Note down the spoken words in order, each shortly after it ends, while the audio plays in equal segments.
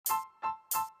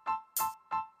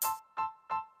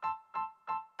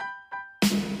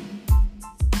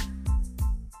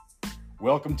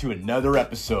Welcome to another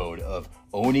episode of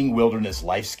Owning Wilderness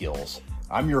Life Skills.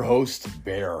 I'm your host,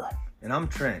 Bear. And I'm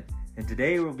Trent. And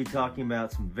today we'll be talking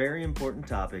about some very important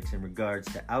topics in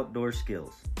regards to outdoor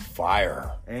skills.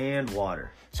 Fire. And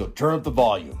water. So turn up the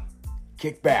volume,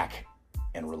 kick back,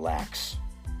 and relax.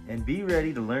 And be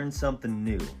ready to learn something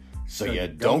new. So you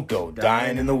don't go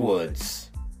dying in the woods.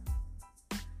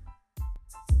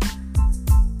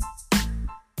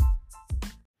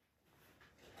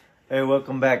 Hey,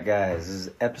 welcome back, guys. This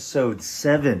is episode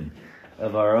 7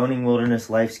 of our Owning Wilderness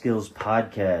Life Skills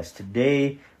podcast.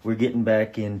 Today, we're getting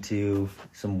back into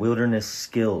some wilderness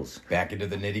skills. Back into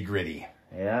the nitty gritty.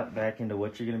 Yeah, back into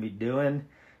what you're going to be doing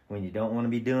when you don't want to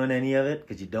be doing any of it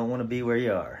because you don't want to be where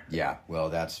you are. Yeah, well,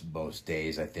 that's most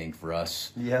days, I think, for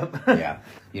us. Yep. Yeah.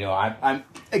 You know, I'm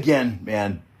again,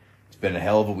 man, it's been a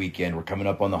hell of a weekend. We're coming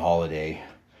up on the holiday,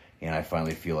 and I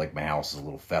finally feel like my house is a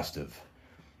little festive.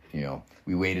 You know,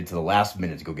 we waited to the last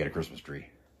minute to go get a Christmas tree.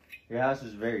 Your house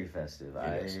was very festive.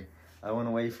 It I went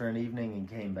away for an evening and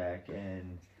came back,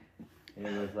 and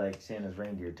it looked like Santa's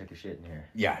reindeer took a shit in here.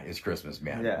 Yeah, it's Christmas,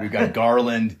 man. Yeah. We've got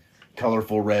garland,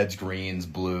 colorful reds, greens,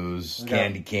 blues,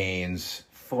 candy canes.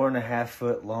 4.5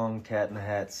 foot long cat in the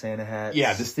hat Santa hats.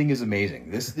 Yeah, this thing is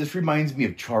amazing. This reminds me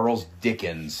of Charles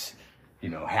Dickens,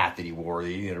 hat that he wore,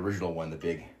 the original one, the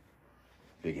big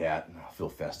hat. I feel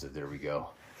festive. There we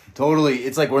go. Totally,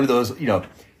 it's like one of those, you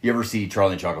ever see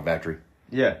Charlie and the Chocolate Factory?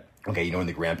 Yeah. Okay, when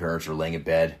the grandparents are laying in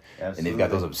bed, Absolutely. And they've got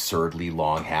those absurdly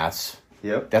long hats.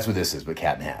 Yep. That's what this is, but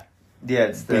cat in hat. Yeah,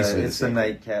 it's Basically the same.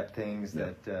 nightcap things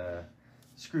that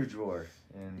Scrooge wore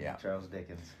in Charles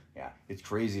Dickens. Yeah, it's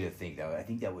crazy to think that. I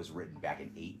think that was written back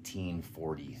in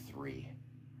 1843.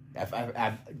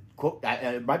 I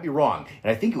might be wrong,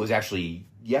 and I think it was actually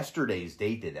yesterday's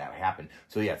date that happened.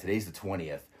 So yeah, today's the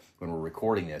 20th. When we're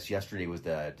recording this, yesterday was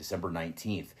the December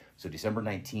 19th. So December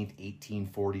 19th,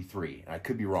 1843. And I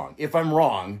could be wrong. If I'm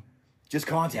wrong, just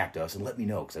contact us and let me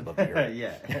know because I'd love to hear it.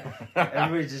 Yeah.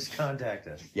 Everybody just contact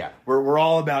us. Yeah. We're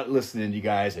all about listening to you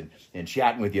guys and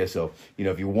chatting with you. So,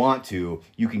 if you want to,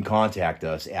 you can contact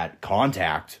us at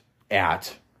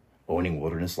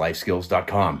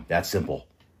contact@owningwildernessLifeskills.com. That's simple.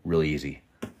 Really easy.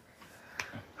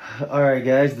 All right,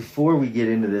 guys. Before we get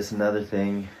into this, another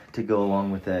thing to go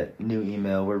along with that new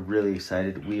email, we're really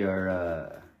excited. We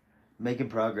are making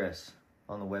progress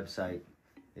on the website.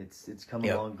 It's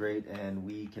coming along great, and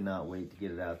we cannot wait to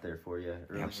get it out there for you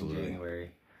early in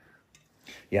January.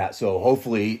 Yeah, so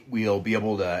hopefully we'll be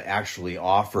able to actually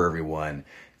offer everyone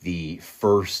the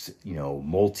first,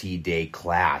 multi-day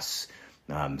class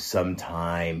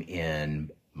sometime in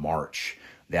March.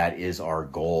 That is our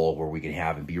goal, where we can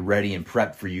have and be ready and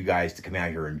prepped for you guys to come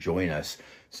out here and join us.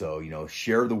 So,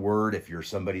 share the word if you're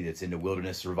somebody that's into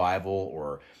wilderness survival,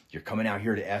 or you're coming out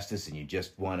here to Estes and you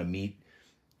just want to meet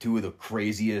two of the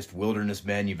craziest wilderness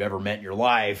men you've ever met in your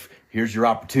life. Here's your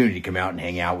opportunity to come out and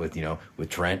hang out with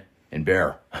Trent and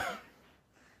Bear.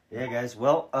 Yeah, guys.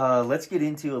 Well, let's get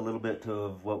into a little bit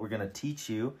of what we're going to teach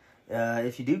you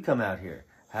if you do come out here.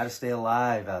 How to stay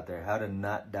alive out there, how to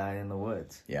not die in the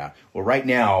woods. Yeah. Well, right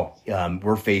now,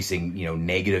 we're facing,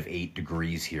 -8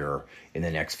 degrees here in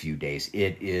the next few days.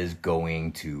 It is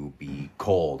going to be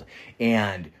cold.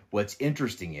 And what's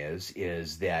interesting is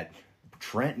that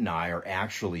Trent and I are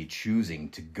actually choosing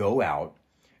to go out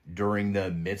during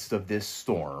the midst of this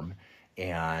storm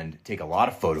and take a lot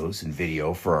of photos and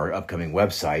video for our upcoming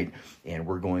website. And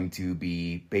we're going to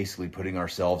be basically putting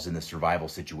ourselves in the survival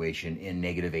situation in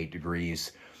 -8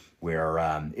 degrees, where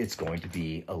it's going to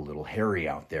be a little hairy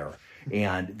out there.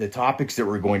 And the topics that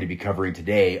we're going to be covering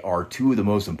today are two of the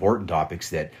most important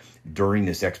topics that during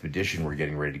this expedition we're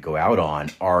getting ready to go out on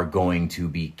are going to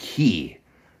be key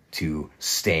to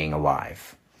staying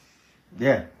alive.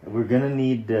 Yeah, we're going to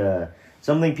need...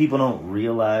 something people don't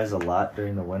realize a lot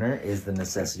during the winter is the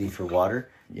necessity for water.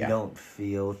 Yeah. You don't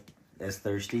feel as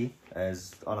thirsty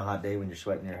as on a hot day when you're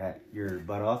sweating your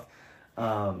butt off.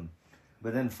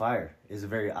 But then fire is a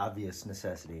very obvious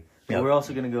necessity. But Yep. we're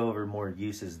also going to go over more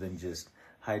uses than just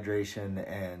hydration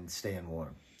and staying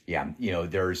warm. Yeah,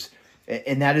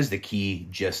 and that is the key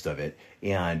gist of it.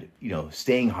 And,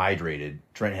 staying hydrated,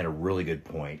 Trent had a really good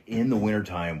point. In the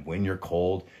wintertime, when you're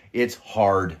cold, it's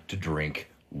hard to drink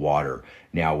water.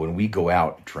 Now, when we go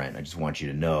out, Trent, I just want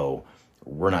you to know,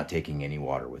 we're not taking any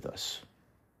water with us.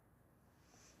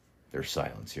 There's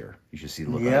silence here. You should see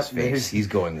the look on his face. He's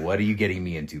going, what are you getting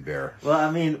me into, Bear? Well,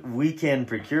 I mean, we can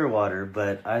procure water,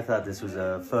 but I thought this was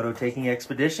a photo-taking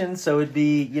expedition, so it'd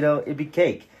be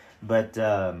cake. But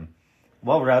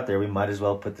while we're out there, we might as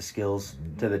well put the skills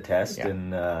to the test. Yeah.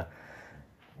 And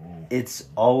it's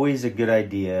always a good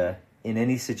idea in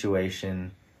any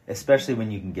situation, especially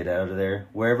when you can get out of there.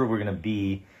 Wherever we're going to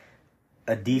be,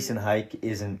 a decent hike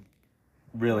isn't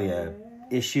really a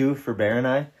issue for Bear and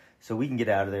I, so we can get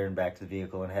out of there and back to the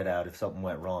vehicle and head out if something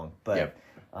went wrong. But,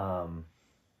 all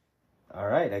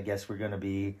right, I guess we're going to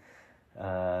be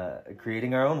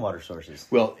creating our own water sources.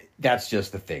 Well, that's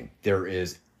just the thing. There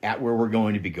is, at where we're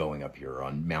going to be going up here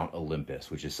on Mount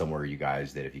Olympus, which is somewhere, you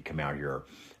guys, that if you come out here,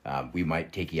 we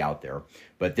might take you out there.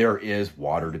 But there is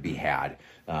water to be had.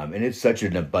 And it's such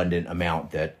an abundant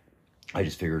amount that I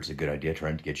just figured it's a good idea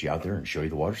trying to get you out there and show you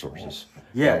the water sources.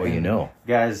 Yeah. That way you know.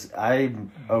 Guys,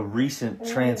 I'm a recent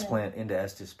transplant into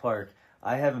Estes Park.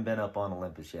 I haven't been up on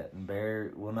Olympus yet, and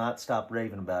Bear will not stop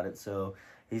raving about it, so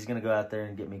he's going to go out there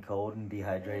and get me cold and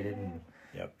dehydrated and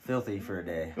filthy for a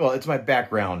day. Well, it's my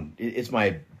background. It's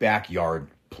my backyard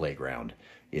playground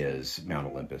is Mount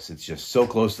Olympus. It's just so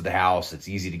close to the house. It's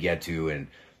easy to get to, and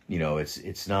you know,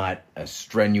 it's not a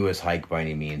strenuous hike by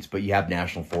any means, but you have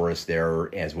national forests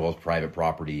there as well as private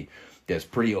property that's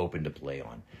pretty open to play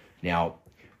on. Now,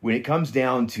 when it comes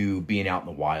down to being out in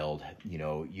the wild, you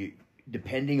know,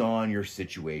 depending on your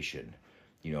situation,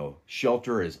 you know,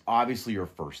 shelter is obviously your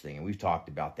first thing. And we've talked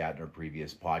about that in our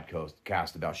previous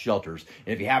podcast about shelters.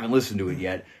 And if you haven't listened to it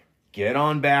yet, get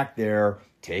on back there,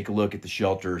 take a look at the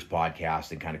shelters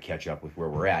podcast and kind of catch up with where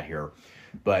we're at here.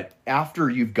 But after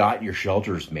you've got your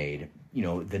shelters made, you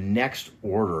know, the next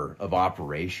order of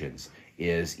operations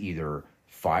is either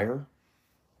fire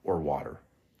or water,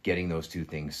 getting those two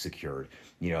things secured,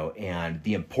 you know, and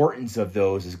the importance of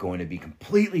those is going to be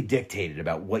completely dictated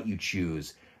about what you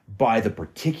choose by the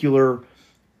particular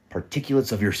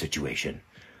particulates of your situation.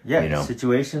 Yeah, you know?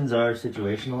 Situations are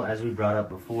situational, as we brought up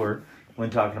before when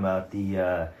talking about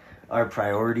the our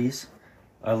priorities,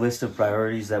 our list of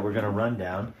priorities that we're going to run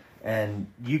down, and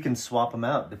you can swap them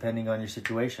out depending on your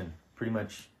situation. Pretty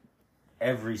much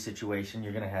every situation,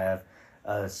 you're going to have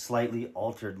a slightly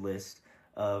altered list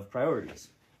of priorities.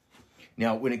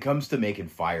 Now, when it comes to making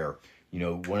fire, you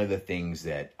know, one of the things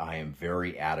that I am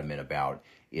very adamant about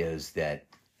is that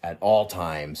at all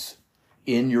times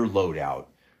in your loadout,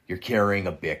 you're carrying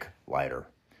a Bic lighter.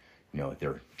 You know,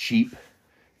 they're cheap.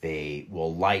 They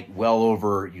will light well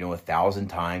over, 1,000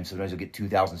 times. Sometimes you'll get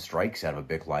 2,000 strikes out of a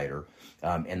Bic lighter.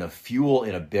 And the fuel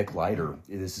in a Bic lighter,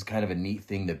 this is kind of a neat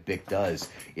thing that Bic does,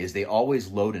 is they always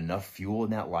load enough fuel in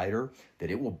that lighter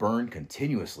that it will burn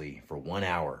continuously for 1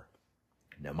 hour.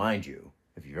 Now, mind you,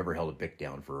 if you've ever held a Bic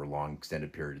down for a long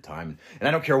extended period of time, and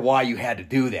I don't care why you had to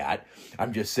do that,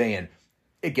 I'm just saying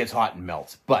it gets hot and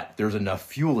melts, but there's enough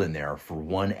fuel in there for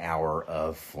 1 hour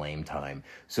of flame time.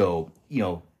 So,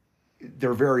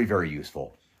 they're very, very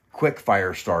useful. Quick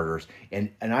fire starters. And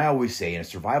I always say in a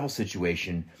survival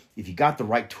situation, if you got the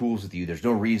right tools with you, there's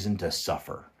no reason to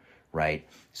suffer, right?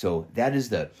 So that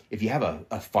is if you have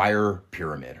a fire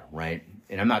pyramid, right?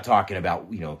 And I'm not talking about,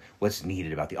 what's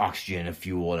needed about the oxygen and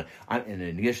fuel and an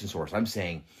ignition source. I'm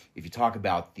saying if you talk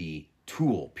about the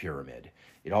tool pyramid,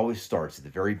 it always starts at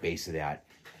the very base of that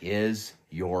is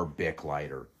your Bic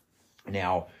lighter.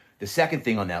 Now, the second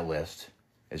thing on that list,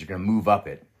 as you're going to move up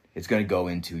it, it's going to go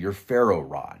into your ferro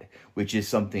rod, which is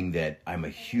something that I'm a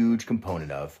huge component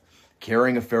of.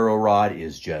 Carrying a ferro rod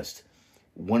is just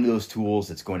one of those tools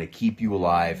that's going to keep you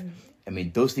alive. I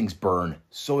mean, those things burn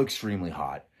so extremely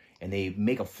hot, and they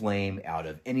make a flame out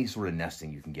of any sort of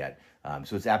nesting you can get.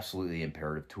 So it's absolutely an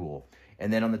imperative tool.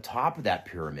 And then on the top of that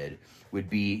pyramid would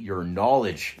be your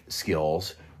knowledge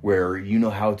skills, where you know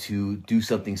how to do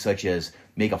something such as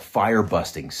make a fire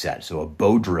busting set, so a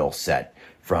bow drill set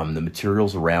from the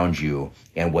materials around you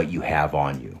and what you have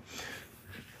on you.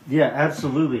 Yeah,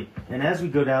 absolutely. And as we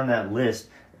go down that list,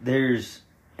 there's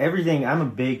everything. I'm a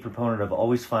big proponent of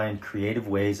always find creative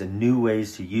ways and new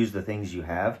ways to use the things you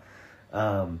have.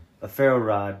 A ferro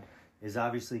rod is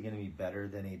obviously going to be better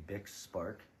than a Bic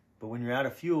spark, but when you're out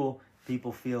of fuel,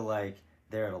 people feel like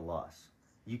they're at a loss.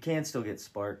 You can still get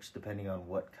sparks depending on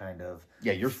what kind of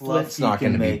your flint's not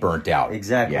going to be burnt out.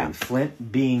 Exactly. Yeah.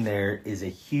 Flint being there is a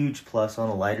huge plus on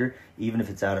a lighter, even if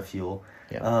it's out of fuel.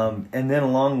 Yeah. And then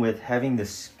along with having the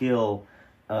skill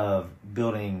of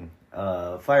building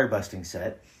a fire busting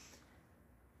set,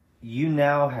 you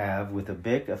now have, with a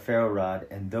Bic, a ferro rod,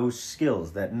 and those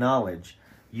skills, that knowledge,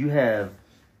 you have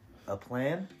a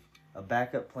plan, a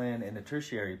backup plan, and a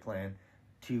tertiary plan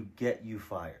to get you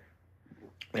fire.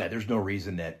 Yeah, there's no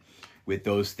reason that with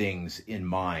those things in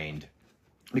mind,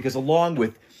 because along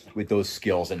with those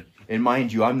skills, and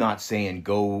mind you, I'm not saying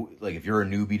go, like if you're a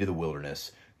newbie to the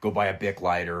wilderness, go buy a Bic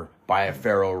lighter, buy a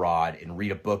ferro rod, and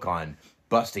read a book on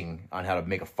busting on how to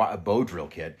make a bow drill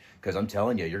kit, because I'm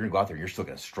telling you, you're going to go out there and you're still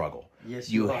going to struggle. Yes,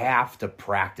 you have to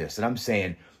practice. And I'm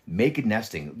saying make a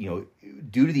nesting,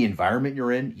 due to the environment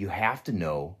you're in, you have to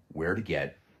know where to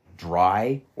get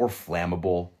dry or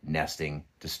flammable nesting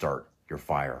to start your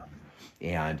fire.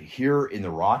 And here in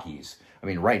the Rockies, I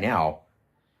mean, right now,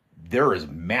 there is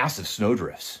massive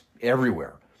snowdrifts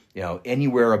everywhere. You know,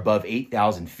 anywhere above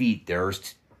 8,000 feet,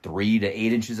 there's 3 to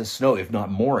 8 inches of snow, if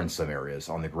not more in some areas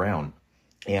on the ground.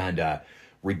 And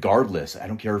regardless, I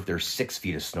don't care if there's 6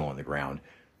 feet of snow on the ground,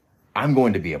 I'm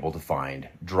going to be able to find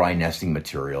dry nesting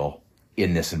material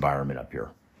in this environment up here.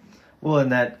 Well,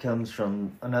 and that comes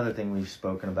from another thing we've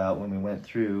spoken about when we went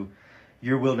through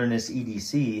your wilderness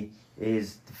EDC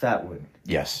is the fatwood.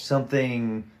 Yes.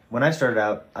 Something, when I started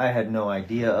out, I had no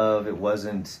idea of. It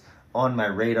wasn't on my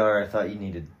radar. I thought you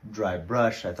needed dry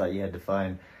brush. I thought you had to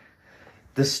find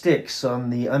the sticks on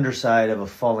the underside of a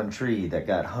fallen tree that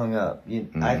got hung up.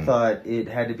 I thought it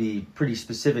had to be pretty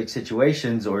specific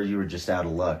situations or you were just out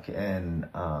of luck. And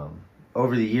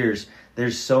over the years,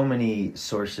 there's so many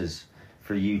sources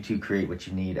for you to create what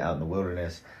you need out in the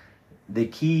wilderness. The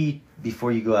key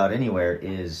before you go out anywhere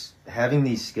is having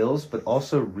these skills, but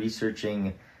also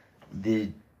researching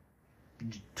the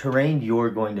terrain you're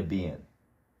going to be in.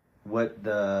 What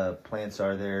the plants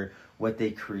are there, what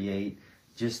they create.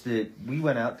 Just that we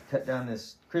went out to cut down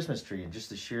this Christmas tree, and just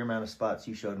the sheer amount of spots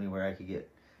you showed me where I could get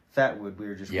fatwood, we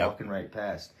were just walking right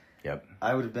past. Yep.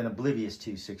 I would have been oblivious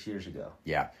to 6 years ago.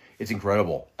 Yeah, it's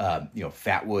incredible.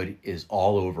 Fatwood is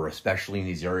all over, especially in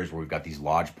these areas where we've got these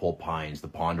lodgepole pines, the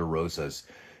ponderosas,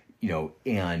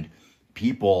 and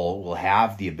people will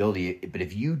have the ability, but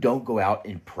if you don't go out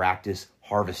and practice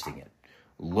harvesting it,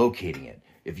 locating it,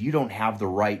 if you don't have the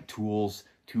right tools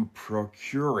to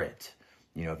procure it,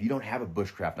 if you don't have a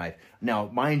bushcraft knife. Now,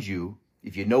 mind you,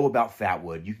 if you know about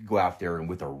fatwood, you can go out there and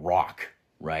with a rock,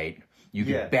 right? You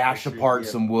can bash apart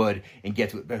some wood and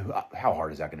get to it. But how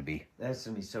hard is that going to be? That's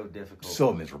going to be so difficult.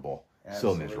 So miserable.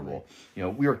 Absolutely. So miserable.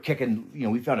 We were kicking,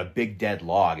 we found a big dead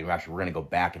log, and we're going to go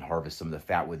back and harvest some of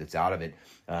the fatwood that's out of it.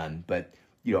 But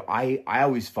I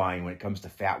always find when it comes to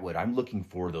fatwood, I'm looking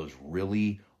for those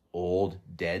really old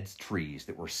dead trees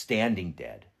that were standing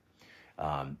dead.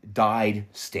 Died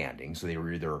standing, so they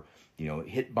were either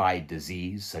hit by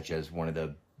disease, such as one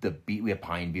of we have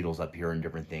pine beetles up here and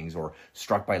different things, or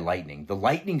struck by lightning. The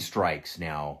lightning strikes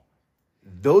now,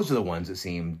 those are the ones that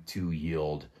seem to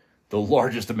yield the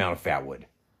largest amount of fatwood.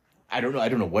 I don't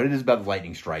know what it is about the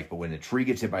lightning strike, but when the tree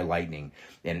gets hit by lightning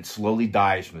and it slowly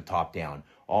dies from the top down,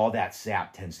 all that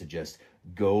sap tends to just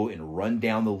go and run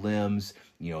down the limbs.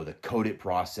 The coat it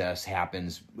process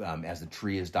happens as the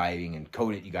tree is dying, and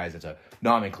coat it, you guys, that's a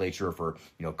nomenclature for,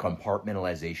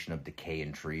 compartmentalization of decay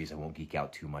in trees. I won't geek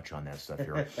out too much on that stuff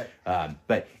here.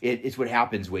 But it's what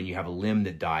happens when you have a limb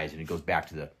that dies and it goes back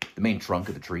to the main trunk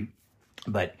of the tree.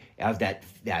 But as that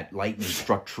lightning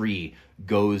struck tree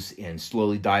goes and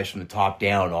slowly dies from the top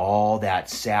down, all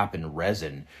that sap and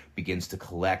resin begins to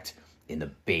collect in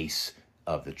the base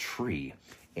of the tree.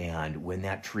 And when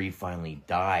that tree finally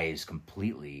dies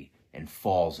completely and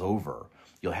falls over,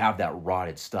 you'll have that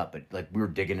rotted stump. But like we were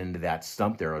digging into that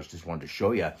stump there, I just wanted to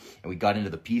show you, and we got into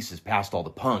the pieces past all the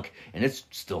punk, and it's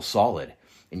still solid.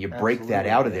 And you break that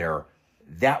out of there,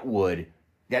 that wood,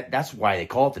 that's why they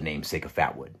call it the namesake of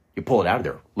fatwood. You pull it out of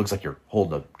there, looks like you're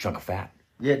holding a chunk of fat.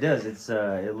 Yeah, it does. It's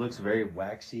it looks very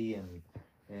waxy and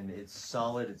it's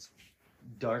solid. It's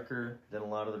darker than a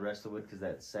lot of the rest of the wood because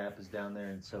that sap is down there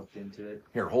and soaked into it.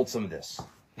 Here, hold some of this.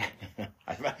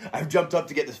 I've jumped up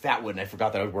to get this fatwood, and I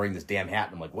forgot that I was wearing this damn hat.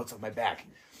 And I'm like, what's on my back?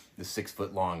 This 6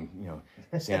 foot long,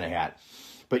 Santa hat.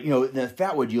 But the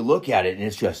fatwood, you look at it, and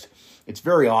it's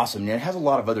very awesome. And it has a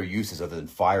lot of other uses other than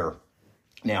fire.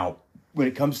 Now, when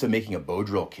it comes to making a bow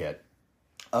drill kit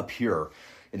up here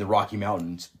in the Rocky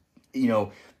Mountains,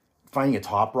 finding a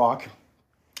top rock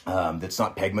that's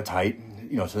not pegmatite,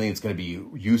 something that's going to be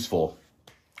useful,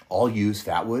 I'll use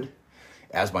fatwood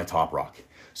as my top rock.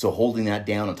 So holding that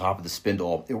down on top of the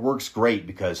spindle, it works great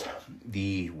because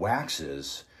the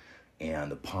waxes and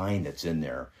the pine that's in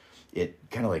there, it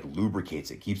kind of like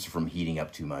lubricates it, keeps it from heating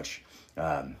up too much.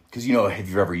 Because, if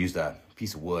you've ever used a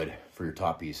piece of wood for your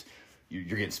top piece, you're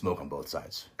getting smoke on both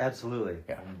sides. Absolutely.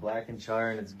 Yeah. And black and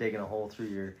char, and it's digging a hole through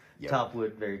your top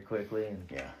wood very quickly.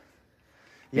 And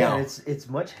Yeah, it's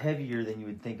much heavier than you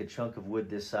would think a chunk of wood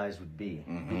this size would be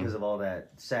because of all that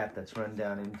sap that's run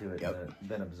down into it and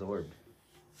been absorbed.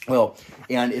 Well,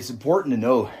 and it's important to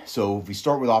know, so if we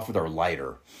start off with our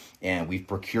lighter, and we've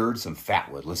procured some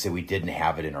fatwood. Let's say we didn't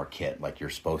have it in our kit like you're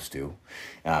supposed to,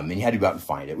 and you had to go out and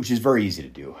find it, which is very easy to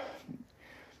do.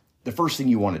 The first thing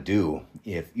you want to do,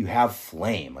 if you have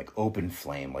flame, like open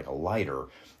flame, like a lighter,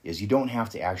 is you don't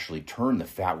have to actually turn the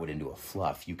fatwood into a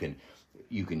fluff. You can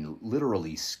you can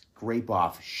literally scrape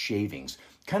off shavings,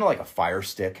 kind of like a fire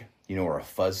stick, or a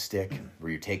fuzz stick,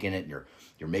 where you're taking it and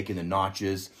you're making the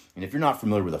notches. And if you're not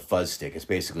familiar with a fuzz stick, it's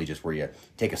basically just where you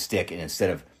take a stick and instead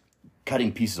of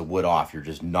cutting pieces of wood off, you're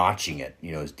just notching it,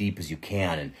 as deep as you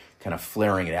can and kind of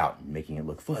flaring it out and making it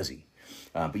look fuzzy.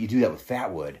 But you do that with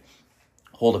fat wood.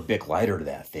 Hold a Bic lighter to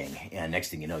that thing, and next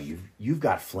thing you know, you've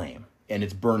got flame, and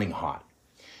it's burning hot.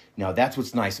 Now, that's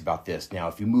what's nice about this. Now,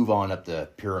 if you move on up the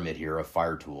pyramid here of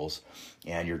fire tools,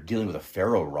 and you're dealing with a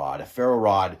ferro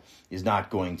rod is not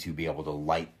going to be able to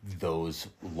light those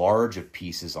large of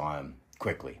pieces on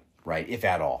quickly, right? If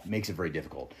at all. It makes it very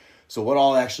difficult. So what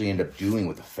I'll actually end up doing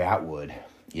with the fat wood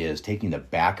is taking the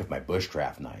back of my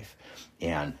bushcraft knife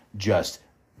and just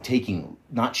taking,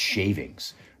 not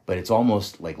shavings, but it's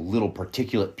almost like little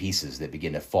particulate pieces that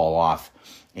begin to fall off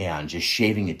and just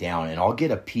shaving it down. And I'll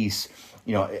get a piece,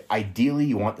 ideally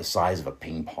you want the size of a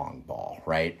ping pong ball,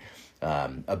 right?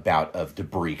 Of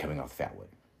debris coming off the fat wood.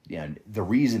 And the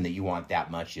reason that you want that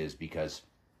much is because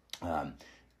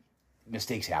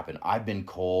mistakes happen. I've been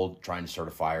cold trying to start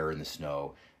a fire in the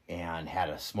snow and had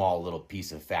a small little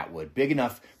piece of fat wood, big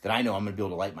enough that I know I'm going to be able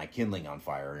to light my kindling on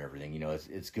fire and everything.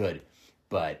 It's good.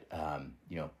 But,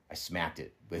 I smacked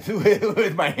it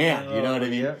with my hand, you know what I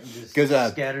mean? Yeah, because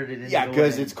scattered it in the wind.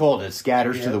 Because it's cold. It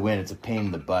scatters to the wind. It's a pain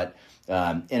in the butt.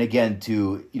 And again,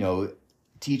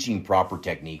 teaching proper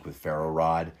technique with ferro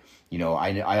rod,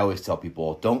 I always tell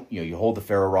people, don't, you hold the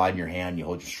ferro rod in your hand, you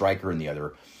hold your striker in the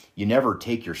other. You never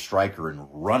take your striker and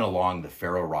run along the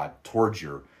ferro rod towards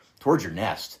your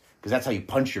nest, because that's how you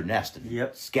punch your nest and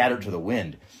scatter to the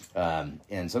wind.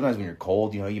 And sometimes when you're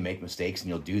cold, you make mistakes and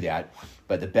you'll do that.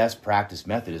 But the best practice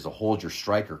method is to hold your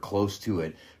striker close to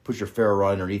it, put your ferro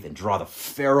rod underneath, and draw the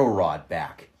ferro rod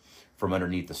back from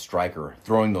underneath the striker,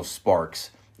 throwing those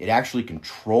sparks. It actually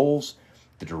controls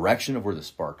the direction of where the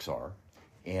sparks are,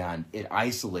 and it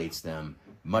isolates them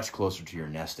much closer to your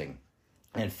nesting.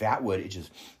 And fat wood,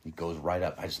 it goes right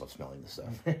up. I just love smelling this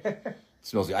stuff. It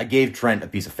smells good. I gave Trent a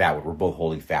piece of fat wood. We're both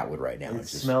holding fat wood right now. It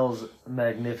smells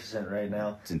magnificent right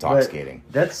now. It's intoxicating.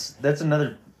 But that's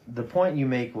the point you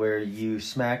make where you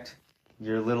smacked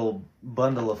your little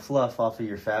bundle of fluff off of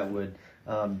your fat wood.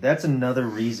 That's another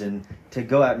reason to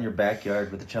go out in your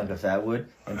backyard with a chunk of fat wood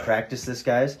and practice this,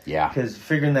 guys. Yeah. Because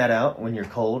figuring that out when you're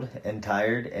cold and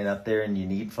tired and up there and you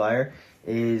need fire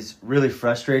is really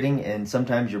frustrating, and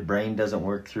sometimes your brain doesn't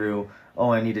work through,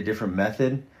 I need a different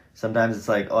method. Sometimes it's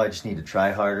like, I just need to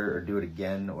try harder or do it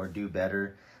again or do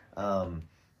better.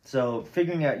 So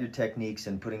figuring out your techniques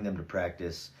and putting them to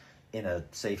practice in a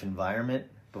safe environment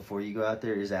before you go out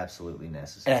there is absolutely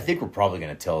necessary. And I think we're probably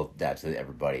going to tell that to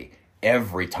everybody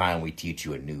every time we teach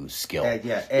you a new skill.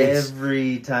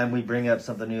 Every time we bring up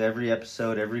something new, every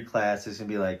episode, every class, it's going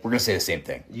to be like, we're going to say the same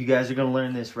thing. You guys are going to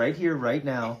learn this right here, right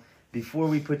now, before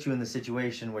we put you in the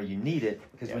situation where you need it.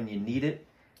 Because when you need it,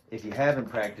 if you haven't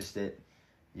practiced it,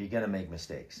 you're going to make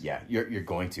mistakes. Yeah, you're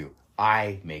going to.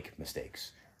 I make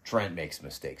mistakes. Trent makes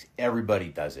mistakes. Everybody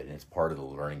does it, and it's part of the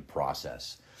learning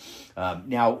process.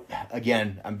 Now,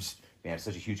 again, it's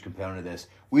such a huge component of this.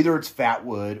 Whether it's fat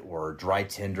wood or dry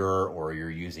tinder, or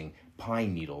you're using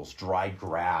pine needles, dried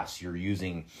grass, you're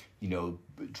using,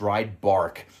 dried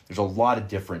bark. There's a lot of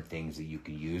different things that you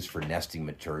can use for nesting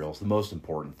materials. The most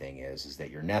important thing is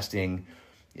that your nesting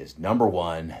is, number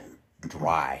one,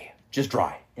 dry. Just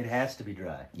dry. It has to be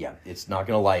dry. Yeah, it's not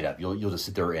going to light up. You'll just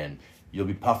sit there and you'll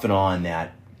be puffing on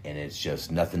that, and it's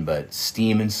just nothing but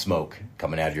steam and smoke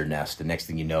coming out of your nest. The next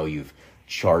thing you know, you've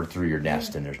charred through your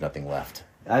nest and there's nothing left.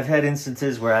 I've had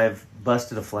instances where I've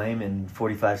busted a flame in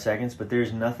 45 seconds, but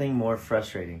there's nothing more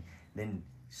frustrating than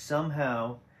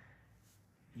somehow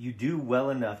you do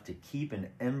well enough to keep an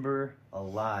ember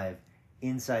alive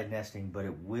inside nesting, but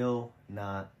it will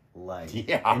not light.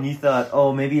 Yeah. And you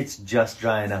thought, maybe it's just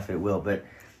dry enough it will, but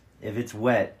if it's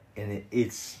wet and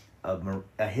it's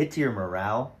a hit to your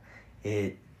morale,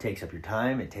 it takes up your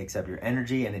time, it takes up your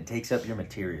energy, and it takes up your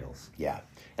materials. Yeah.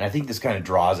 And I think this kind of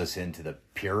draws us into the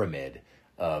pyramid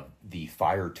of the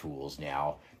fire tools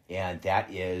now, and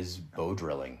that is bow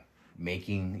drilling,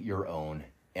 making your own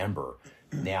ember.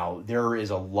 Now, there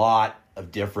is a lot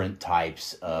of different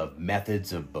types of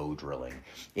methods of bow drilling,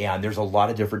 and there's a lot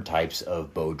of different types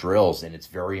of bow drills, and it's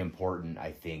very important,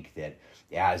 I think, that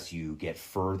as you get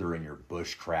further in your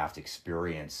bushcraft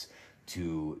experience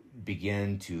to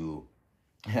begin to,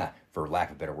 for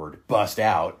lack of a better word, bust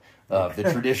out of the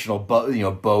traditional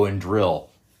bow and drill,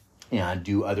 and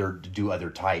do other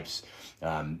types.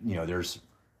 There's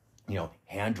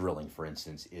hand drilling, for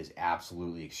instance, is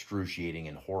absolutely excruciating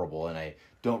and horrible, and I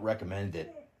don't recommend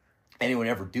that anyone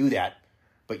ever do that.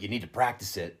 but you need to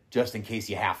practice it just in case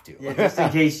you have to. Yeah, just in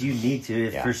case you need to.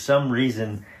 If for some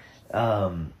reason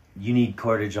you need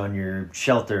cordage on your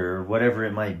shelter or whatever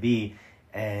it might be,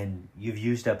 and you've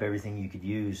used up everything you could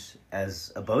use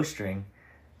as a bowstring,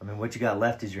 I mean, what you got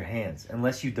left is your hands,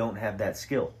 unless you don't have that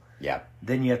skill. Yeah.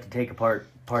 Then you have to take apart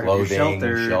part Clothing, of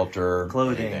your shelter,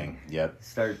 clothing. anything. Yep.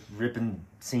 Start ripping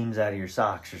seams out of your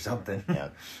socks or something. Yeah.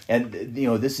 And,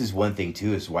 this is one thing,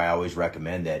 too, is why I always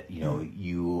recommend that,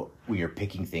 when you're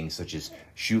picking things such as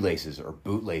shoelaces or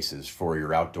bootlaces for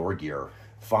your outdoor gear,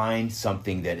 find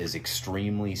something that is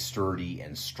extremely sturdy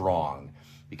and strong,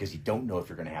 because you don't know if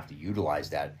you're going to have to utilize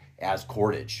that as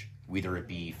cordage, whether it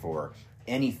be for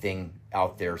anything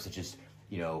out there, such as,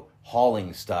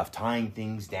 hauling stuff, tying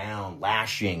things down,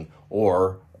 lashing,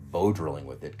 or bow drilling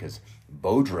with it, because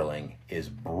bow drilling is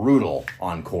brutal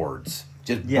on cords.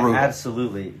 Just brutal.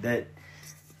 Absolutely. That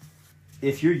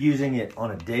if you're using it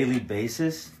on a daily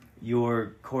basis,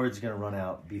 your cord's going to run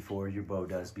out before your bow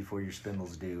does, before your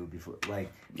spindles do,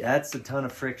 that's a ton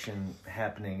of friction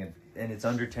happening, and it's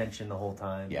under tension the whole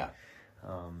time. Yeah.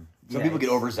 Some people get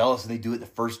overzealous and they do it the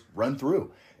first run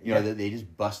through. They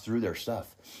just bust through their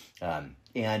stuff.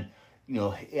 And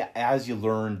as you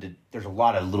learn, there's a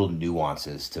lot of little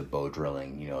nuances to bow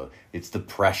drilling. It's the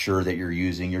pressure that you're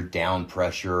using, your down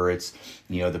pressure. It's,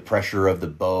 the pressure of the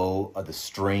bow, of the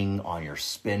string on your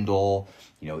spindle.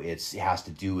 It has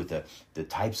to do with the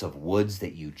types of woods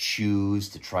that you choose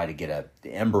to try to get the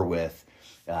ember with.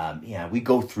 We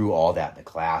go through all that in the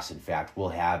class. In fact, we'll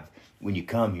have, when you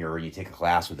come here and you take a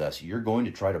class with us, you're going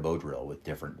to try to bow drill with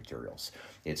different materials.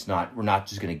 We're not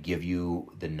just going to give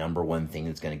you the number one thing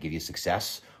that's going to give you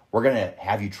success. We're going to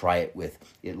have you try it with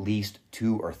at least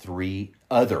 2 or 3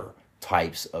 other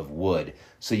types of wood,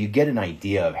 so you get an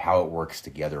idea of how it works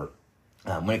together.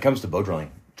 When it comes to bow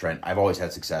drilling, Trent, I've always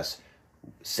had success.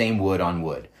 Same wood on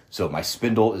wood. So my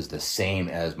spindle is the same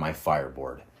as my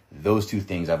fireboard. Those 2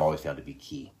 things I've always found to be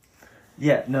key.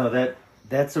 Yeah, no,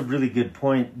 that's a really good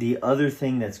point. The other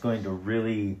thing that's going to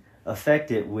really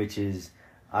affect it, which is,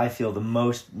 I feel, the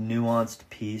most nuanced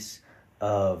piece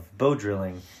of bow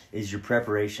drilling, is your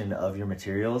preparation of your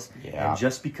materials. Yeah. And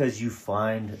just because you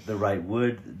find the right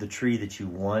wood, the tree that you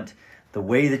want, the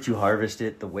way that you harvest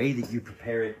it, the way that you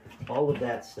prepare it, all of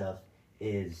that stuff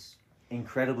is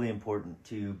incredibly important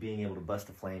to being able to bust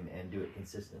a flame and do it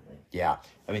consistently. Yeah.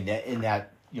 I mean,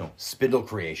 spindle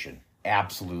creation,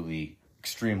 absolutely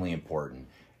extremely important.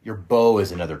 Your bow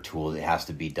is another tool that has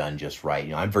to be done just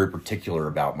right. I'm very particular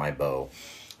about my bow.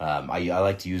 I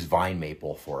like to use vine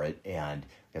maple for it, and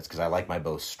that's because I like my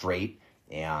bow straight,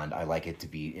 and I like it to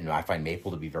be, I find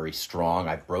maple to be very strong.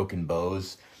 I've broken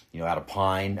bows, out of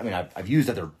pine. I mean, I've used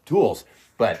other tools,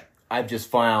 but I've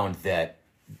just found that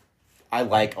I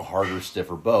like a harder,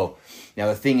 stiffer bow. Now,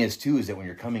 the thing is, too, is that when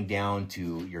you're coming down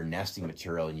to your nesting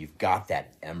material and you've got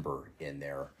that ember in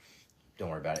there, don't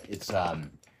worry about it. It's,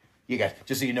 you guys,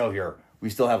 just so you know here, we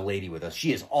still have Lady with us.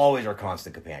 She is always our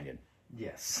constant companion.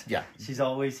 Yes. Yeah. She's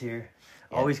always here,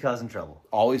 always causing trouble.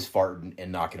 Always farting and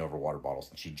knocking over water bottles,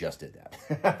 and she just did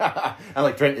that. I'm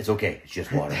like, Trent, it's okay. It's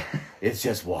just water. It's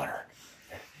just water.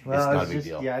 Well, it's not a big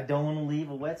deal. Yeah, I don't want to leave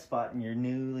a wet spot in your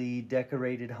newly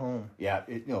decorated home. Yeah,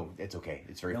 it's okay.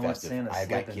 It's very Don't want festive. Santa I've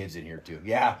got slipping. kids in here, too.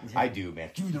 Yeah, I do,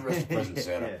 man. Give me the rest of the presents,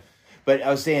 Santa. Yeah. But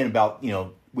I was saying about,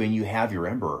 when you have your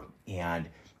ember, and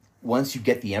once you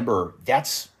get the ember,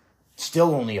 that's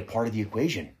still only a part of the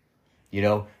equation.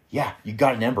 Yeah, you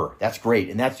got an ember. That's great.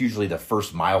 And that's usually the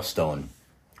first milestone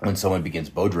when someone begins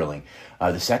bow drilling.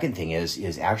 The second thing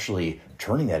is actually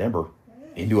turning that ember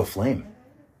into a flame.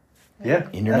 Yeah,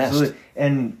 in your absolutely. nest.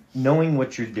 And knowing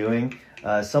what you're doing,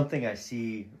 something I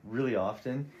see really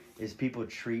often is people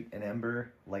treat an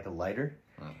ember like a lighter,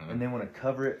 and they want to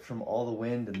cover it from all the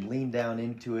wind and lean down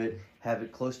into it, have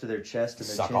it close to their chest and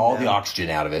their Suck chin all down. the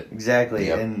oxygen out of it. Exactly.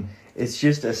 Yep. And it's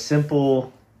just a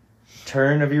simple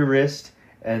turn of your wrist,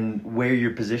 and where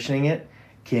you're positioning it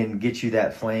can get you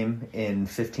that flame in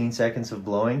 15 seconds of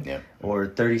blowing, or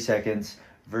 30 seconds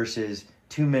versus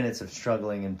 2 minutes of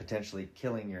struggling and potentially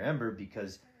killing your ember,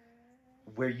 because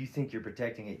where you think you're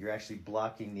protecting it, you're actually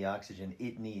blocking the oxygen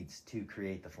it needs to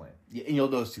create the flame. Yeah,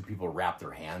 and those 2 people wrap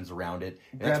their hands around it.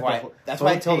 And that's Both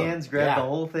why I tell hands, them, grab the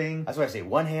whole thing. That's why I say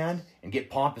one hand and get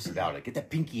pompous about it. Get that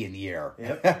pinky in the air.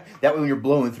 Yep. That way when you're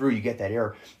blowing through, you get that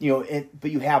air.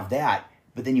 But you have that,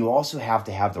 but then you also have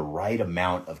to have the right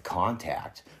amount of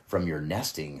contact from your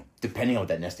nesting, depending on what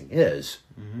that nesting is,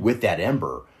 with that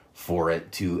ember, for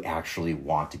it to actually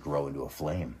want to grow into a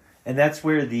flame. And that's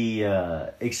where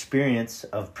the experience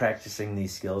of practicing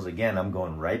these skills, again, I'm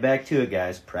going right back to it,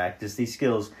 guys, practice these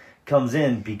skills, comes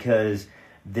in, because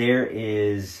there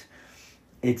is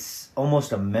it's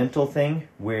almost a mental thing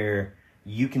where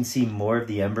you can see more of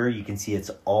the ember. You can see it's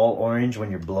all orange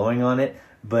when you're blowing on it,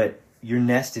 but your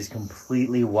nest is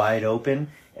completely wide open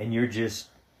and you're just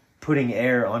putting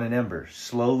air on an ember,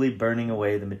 slowly burning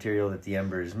away the material that the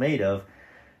ember is made of.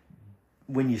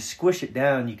 When you squish it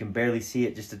down, you can barely see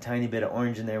it, just a tiny bit of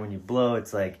orange in there. When you blow,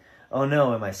 it's like, oh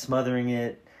no, am I smothering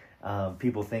it?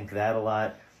 People think that a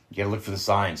lot. You gotta look for the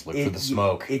signs, look for the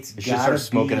smoke. It's it gotta start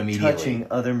smoking be immediately. Touching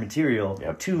other material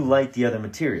Yep. to light the other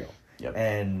material. Yep.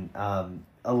 And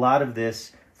a lot of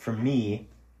this, for me,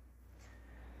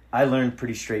 I learned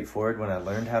pretty straightforward when I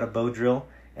learned how to bow drill,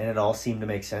 and it all seemed to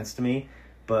make sense to me.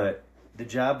 But the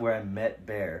job where I met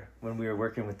Bear, when we were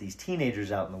working with these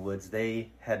teenagers out in the woods, they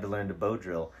had to learn to bow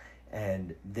drill,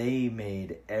 and they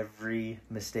made every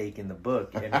mistake in the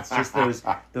book. And it's just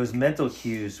those mental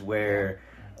cues where,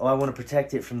 oh, I want to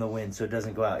protect it from the wind so it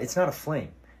doesn't go out. It's not a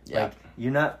flame. Yeah.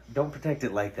 Like, don't protect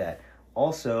it like that.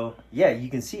 Also, yeah, you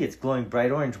can see it's glowing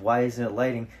bright orange. Why isn't it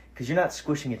lighting? Because you're not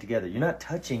squishing it together. You're not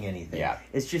touching anything. Yeah.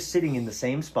 It's just sitting in the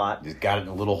same spot. It's got it in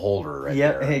a little holder right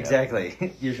Yep, there.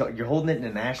 exactly. You're holding it in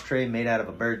an ashtray made out of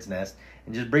a bird's nest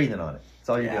and just breathing on it. That's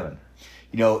all you're doing.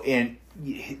 You know, and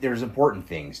there's important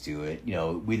things to it. You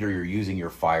know, whether you're using your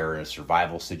fire in a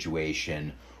survival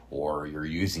situation or you're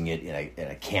using it in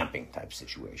a camping type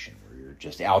situation where you're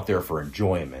just out there for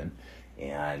enjoyment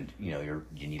and, you know,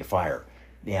 you need a fire.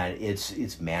 And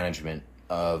it's management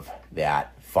of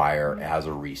that fire as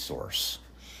a resource.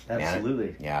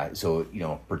 Absolutely. Yeah, so, you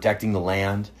know, protecting the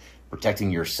land, protecting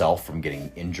yourself from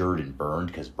getting injured and burned,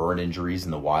 because burn injuries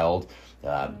in the wild,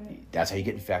 that's how you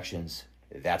get infections.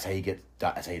 That's how you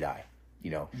die.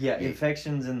 You know. Yeah,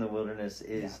 infections in the wilderness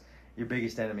is your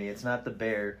biggest enemy. It's not the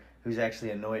bear who's actually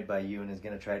annoyed by you and is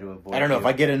going to try to avoid. I don't know you. if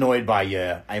I get annoyed by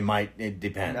you, I might. It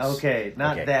depends. Okay,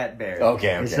 not that bear.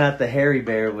 Okay. It's not the hairy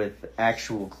bear with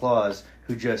actual claws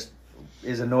who just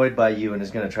is annoyed by you and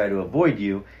is going to try to avoid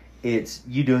you. It's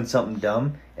you doing something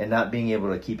dumb and not being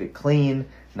able to keep it clean,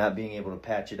 not being able to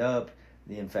patch it up,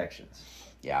 the infections.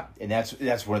 Yeah, and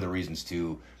that's one of the reasons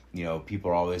too. You know, people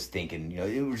are always thinking, you know,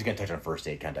 we're just going to touch on first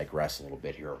aid, kind of digress a little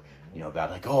bit here, you know, about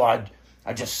like, oh,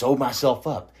 I just sewed myself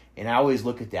up. And I always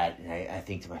look at that and I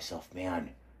think to myself, man,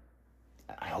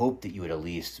 I hope that you would at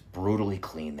least brutally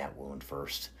clean that wound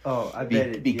first. Oh, I bet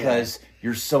it. Because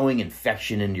you're sewing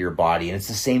infection into your body. And it's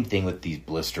the same thing with these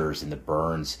blisters and the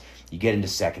burns. You get into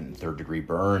second and third degree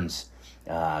burns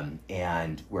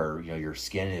and where, you know, your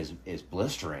skin is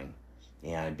blistering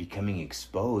and becoming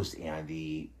exposed, and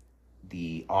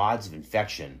the odds of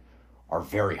infection are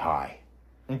very high.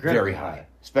 Incredibly very high.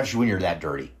 Especially when you're that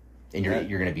dirty. And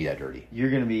you're going to be that dirty. You're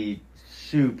going to be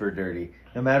super dirty.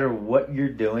 No matter what you're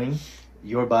doing,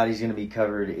 your body's going to be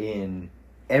covered in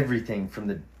everything from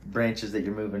the branches that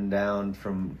you're moving down,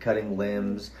 from cutting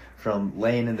limbs, from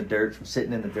laying in the dirt, from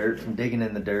sitting in the dirt, from digging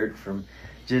in the dirt, from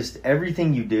just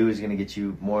everything you do is going to get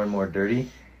you more and more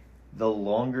dirty. The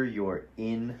longer you're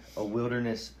in a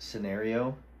wilderness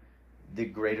scenario, the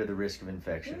greater the risk of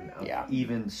infection. Yeah.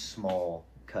 Even small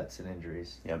cuts and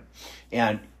injuries. Yep.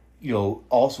 And, you know,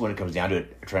 also when it comes down to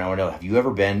it, Trent, I want to know, have you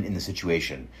ever been in the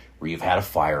situation where you've had a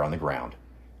fire on the ground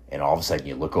and all of a sudden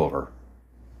you look over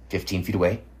 15 feet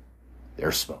away,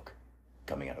 there's smoke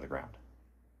coming out of the ground?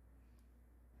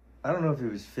 I don't know if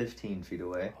it was 15 feet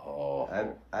away. Oh.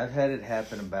 I've had it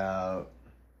happen about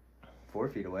 4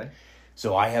 feet away.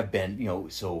 So I have been, you know,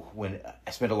 so when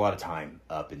I spent a lot of time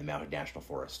up in the Mountain National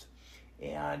Forest,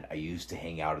 and I used to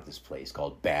hang out at this place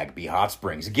called Bagby Hot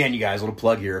Springs. Again, you guys, a little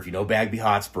plug here. If you know Bagby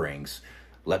Hot Springs,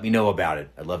 let me know about it.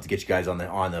 I'd love to get you guys on the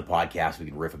podcast. We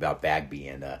can riff about Bagby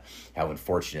and how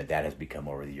unfortunate that has become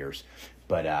over the years.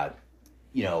 But,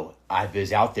 you know, I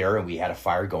was out there and we had a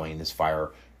fire going. This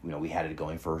fire, you know, we had it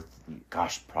going for,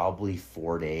 probably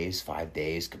 4 days, 5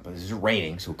 days. This is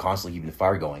raining, so constantly keeping the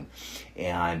fire going.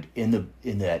 And in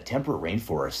the temperate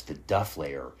rainforest, the duff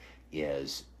layer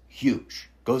is huge.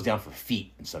 Goes down for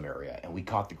feet in some area, and we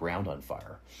caught the ground on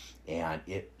fire, and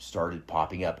it started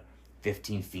popping up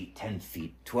 15 feet, 10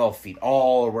 feet, 12 feet,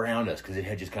 all around us, because it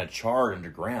had just kind of charred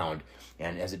underground,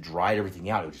 and as it dried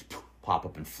everything out, it would just pop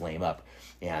up and flame up.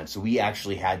 And so we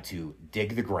actually had to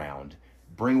dig the ground,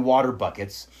 bring water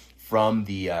buckets from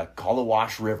the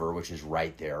Kallawash River, which is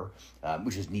right there,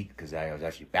 which is neat, because I was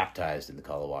actually baptized in the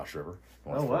Kallawash River.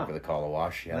 Oh, wow. The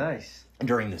Kallawash, yeah. Nice.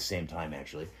 During the same time,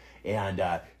 actually. And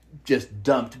just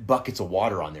dumped buckets of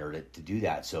water on there to do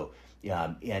that. So,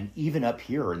 and even up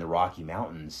here in the Rocky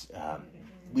Mountains,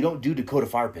 we don't do Dakota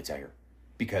fire pits out here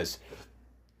because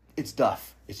it's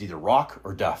duff. It's either rock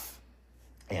or duff,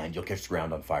 and you'll catch the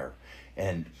ground on fire.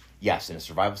 And yes, in a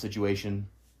survival situation,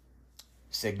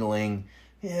 signaling,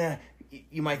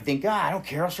 you might think, I don't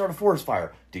care, I'll start a forest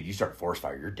fire. Dude, you start a forest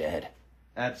fire, you're dead.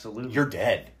 Absolutely. You're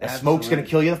dead. That smoke's going to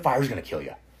kill you, the fire's going to kill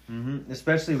you. Mm-hmm.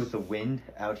 Especially with the wind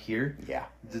out here. Yeah.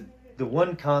 The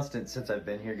one constant since I've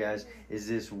been here, guys, is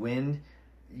this wind.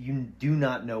 You do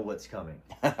not know what's coming.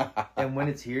 And when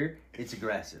it's here, it's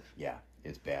aggressive. Yeah,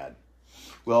 it's bad.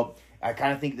 Well, I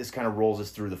kind of think this kind of rolls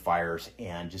us through the fires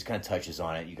and just kind of touches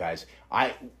on it, you guys.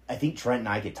 I think Trent and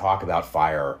I could talk about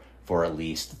fire for at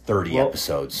least 30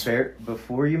 episodes. Bear,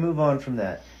 before you move on from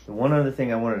that, the one other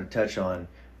thing I wanted to touch on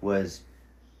was,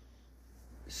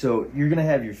 so you're going to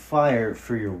have your fire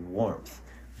for your warmth.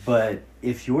 But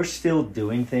if you're still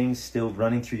doing things, still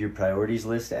running through your priorities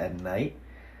list at night,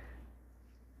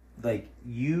 like,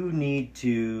 you need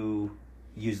to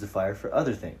use the fire for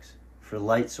other things, for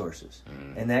light sources.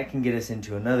 And that can get us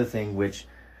into another thing, which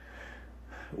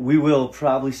we will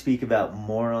probably speak about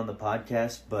more on the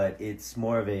podcast, but it's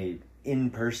more of a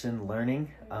in-person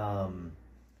learning.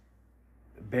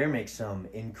 Bear makes some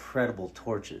incredible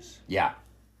torches. Yeah.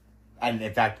 And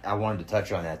in fact, I wanted to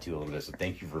touch on that too a little bit, so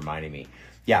thank you for reminding me.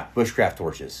 Yeah, bushcraft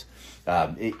torches.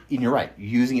 And you're right,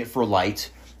 using it for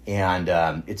light, and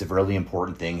it's a really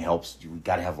important thing. Helps. You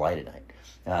got to have light at night.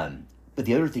 But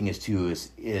the other thing is too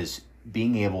is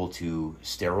being able to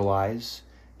sterilize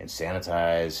and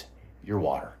sanitize your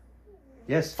water.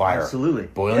 Yes, fire, absolutely.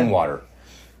 Boiling water.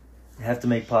 You have to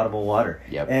make potable water.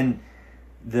 Yep. And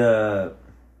the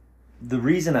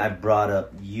reason I brought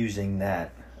up using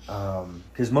that,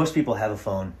 because most people have a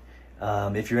phone.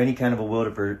 If you're any kind of a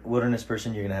wilderness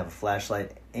person, you're going to have a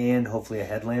flashlight and hopefully a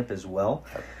headlamp as well.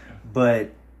 But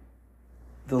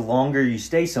the longer you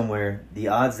stay somewhere, the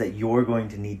odds that you're going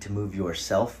to need to move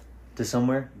yourself to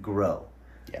somewhere grow.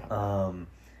 Yeah.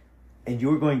 And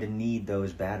you're going to need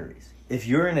those batteries. If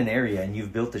you're in an area and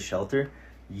you've built a shelter,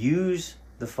 use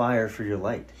the fire for your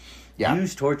light. Yeah.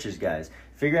 Use torches, guys.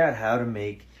 Figure out how to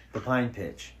make the pine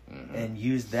pitch and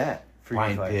use that for your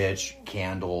fire. Pine pitch,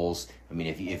 candles. I mean,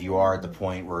 if you are at the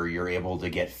point where you're able to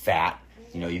get fat,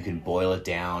 you can boil it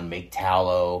down, make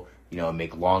tallow,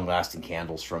 make long-lasting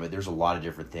candles from it. There's a lot of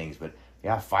different things. But,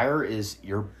 yeah, fire is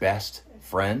your best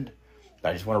friend. But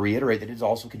I just want to reiterate that it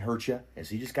also can hurt you. And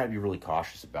so you just got to be really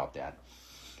cautious about that.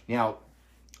 Now,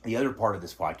 the other part of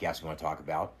this podcast we want to talk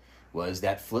about was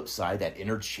that flip side, that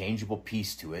interchangeable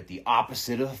piece to it. The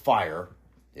opposite of the fire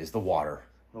is the water.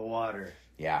 The water.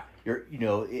 Yeah.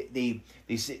 They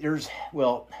say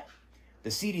the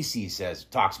CDC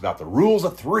talks about the rules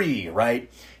of 3,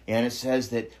 right? And it says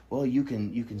that, you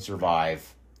can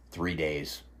survive 3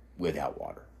 days without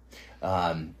water.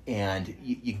 And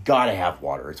you gotta have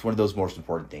water. It's one of those most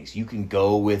important things. You can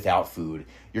go without food.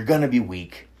 You're gonna be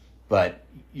weak, but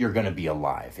you're gonna be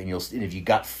alive. And if you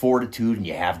got fortitude and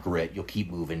you have grit, you'll keep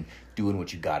moving, doing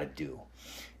what you gotta do.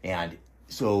 And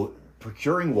so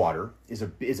procuring water is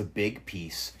a big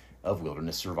piece of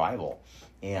wilderness survival.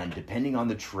 And depending on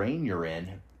the terrain you're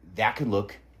in, that can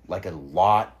look like a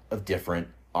lot of different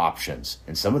options.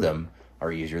 And some of them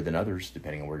are easier than others,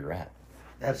 depending on where you're at.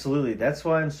 Absolutely. That's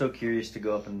why I'm so curious to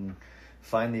go up and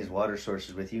find these water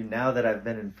sources with you. Now that I've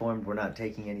been informed we're not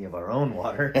taking any of our own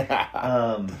water.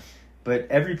 But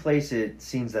every place it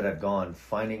seems that I've gone,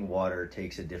 finding water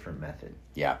takes a different method.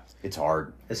 Yeah, it's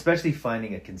hard. Especially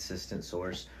finding a consistent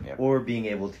source, Yep. or being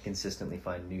able to consistently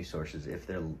find new sources if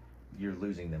you're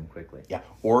losing them quickly. Yeah,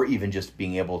 or even just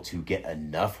being able to get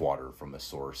enough water from a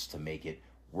source to make it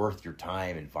worth your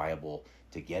time and viable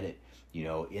to get it.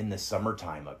 In the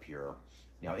summertime up here.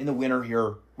 Now, in the winter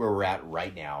here, where we're at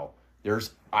right now,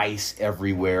 there's ice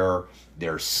everywhere,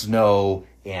 there's snow,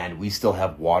 and we still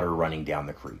have water running down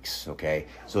the creeks, okay?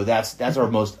 So that's our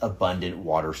most abundant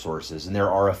water sources, and there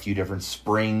are a few different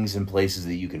springs and places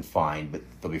that you can find, but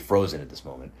they'll be frozen at this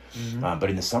moment. Mm-hmm. But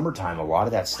in the summertime, a lot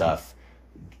of that stuff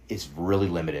is really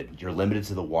limited. You're limited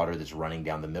to the water that's running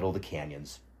down the middle of the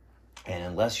canyons, and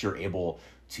unless you're able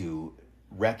to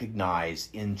recognize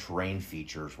in terrain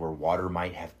features where water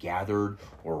might have gathered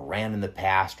or ran in the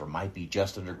past, or might be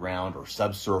just underground or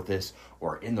subsurface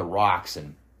or in the rocks.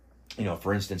 And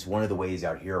for instance, one of the ways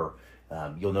out here,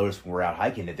 you'll notice when we're out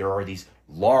hiking that there are these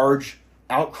large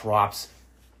outcrops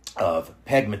of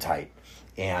pegmatite,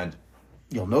 and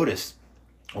you'll notice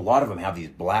a lot of them have these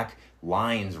black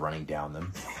lines running down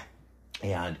them.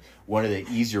 And one of the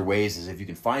easier ways is if you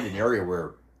can find an area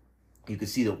where you can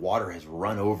see that water has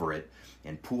run over it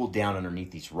and pooled down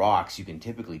underneath these rocks, you can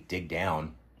typically dig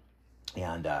down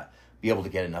and be able to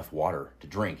get enough water to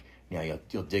drink.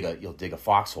 You'll dig a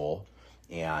foxhole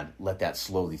and let that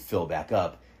slowly fill back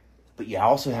up. But you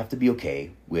also have to be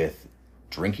okay with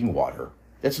drinking water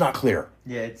that's not clear.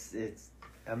 Yeah, it's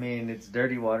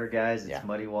dirty water, guys. It's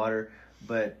muddy water.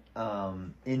 But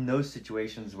in those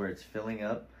situations where it's filling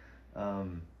up,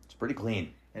 it's pretty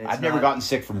clean. And it's I've never gotten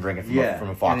sick from drinking from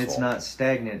a foxhole. And it's not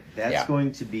stagnant. That's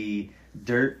going to be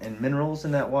dirt and minerals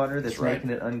in that water that's making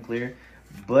it unclear.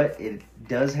 But it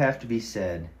does have to be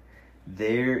said,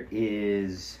 there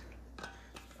is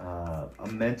a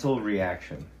mental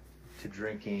reaction to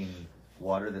drinking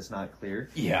water that's not clear.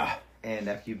 Yeah. And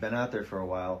after you've been out there for a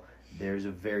while, there's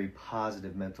a very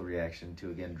positive mental reaction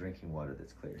to, again, drinking water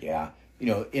that's clear. Yeah.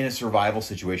 In a survival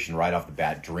situation right off the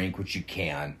bat, drink what you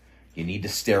can. You need to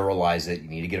sterilize it. You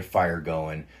need to get a fire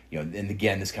going. And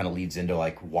again, this kind of leads into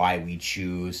like why we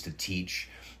choose to teach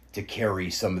to carry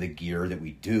some of the gear that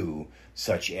we do,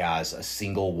 such as a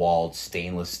single-walled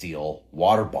stainless steel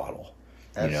water bottle.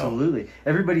 Absolutely.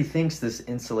 Everybody thinks this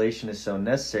insulation is so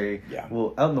necessary. Yeah.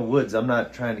 Well, out in the woods, I'm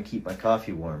not trying to keep my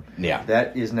coffee warm. Yeah.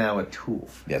 That is now a tool.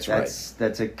 That's right.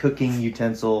 That's a cooking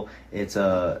utensil. It's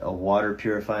a water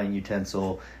purifying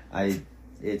utensil.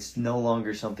 It's no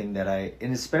longer something that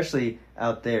and especially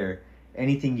out there,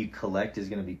 anything you collect is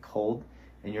going to be cold,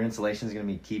 and your insulation is going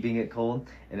to be keeping it cold,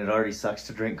 and it already sucks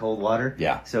to drink cold water.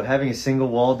 Yeah. So having a single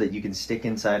wall that you can stick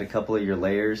inside a couple of your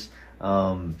layers,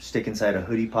 stick inside a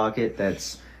hoodie pocket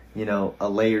that's, a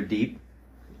layer deep,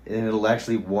 and it'll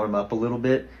actually warm up a little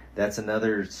bit. That's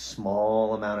another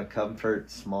small amount of comfort,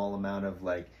 small amount of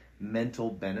mental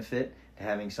benefit to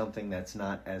having something that's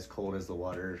not as cold as the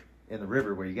water in the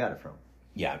river where you got it from.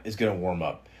 Yeah, it's going to warm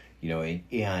up,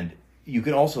 and you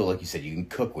can also, like you said, you can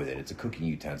cook with it. It's a cooking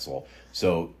utensil.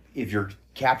 So if you're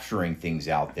capturing things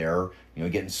out there,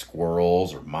 getting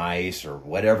squirrels or mice or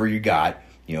whatever you got,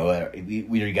 either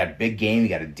you got big game, you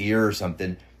got a deer or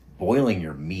something, boiling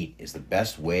your meat is the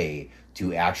best way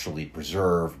to actually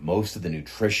preserve most of the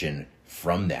nutrition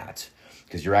from that.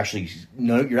 Because you're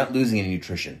not losing any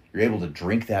nutrition. You're able to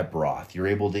drink that broth. You're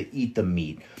able to eat the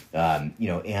meat,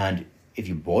 and if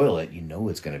you boil it,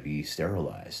 it's going to be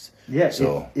sterilized. Yeah,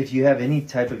 so if you have any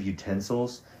type of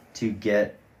utensils to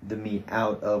get the meat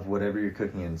out of whatever you're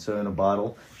cooking in. So in a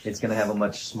bottle, it's going to have a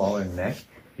much smaller neck.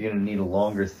 You're going to need a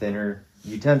longer, thinner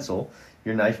utensil.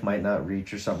 Your knife might not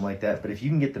reach or something like that. But if you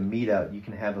can get the meat out, you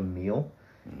can have a meal,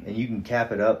 and you can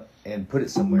cap it up and put it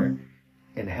somewhere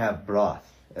and have broth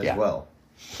as well.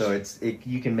 So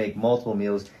you can make multiple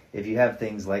meals. If you have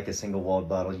things like a single-walled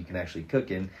bottle you can actually cook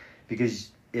in, because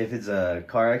if it's a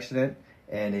car accident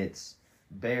and it's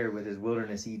Bear with his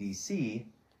wilderness EDC,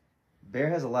 Bear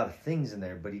has a lot of things in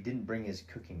there, but he didn't bring his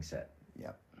cooking set.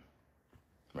 Yep.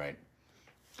 Right.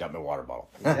 Got my water bottle.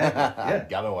 Exactly. Yeah.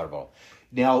 Got my water bottle.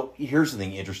 Now, here's the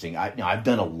thing interesting. I've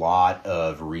done a lot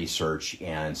of research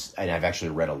and I've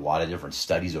actually read a lot of different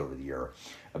studies over the year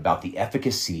about the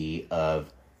efficacy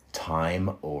of time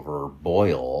over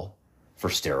boil for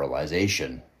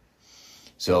sterilization.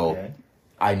 So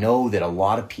I know that a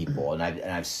lot of people, and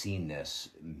I've seen this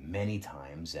many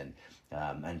times, and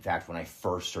in fact, when I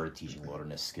first started teaching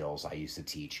wilderness skills, I used to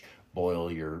teach boil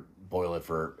it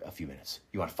for a few minutes.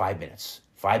 You want 5 minutes.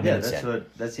 5 minutes.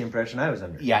 That's the impression I was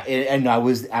under. Yeah, and I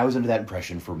was under that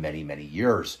impression for many, many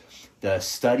years. The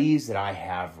studies that I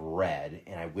have read,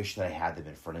 and I wish that I had them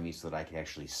in front of me so that I could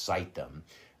actually cite them.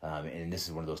 And this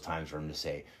is one of those times where I'm going to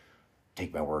say,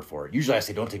 take my word for it. Usually I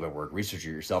say, don't take my word, research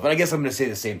it yourself. And I guess I'm going to say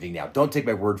the same thing now. Don't take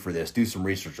my word for this. Do some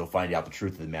research. You'll find out the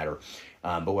truth of the matter.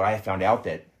 But what I found out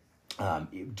that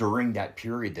during that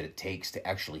period that it takes to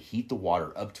actually heat the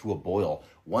water up to a boil,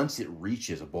 once it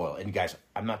reaches a boil, and guys,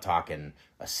 I'm not talking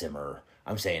a simmer.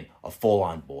 I'm saying a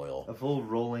full-on boil. A full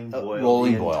rolling boil.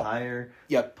 Entire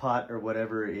pot or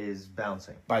whatever is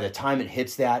bouncing. By the time it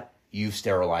hits that, you've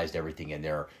sterilized everything in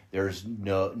there. There's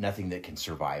nothing that can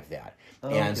survive that.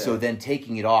 So then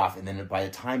taking it off, and then by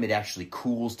the time it actually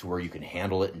cools to where you can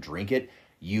handle it and drink it,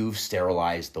 you've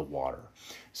sterilized the water.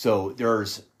 So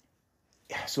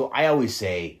I always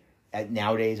say,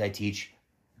 nowadays I teach,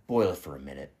 boil it for a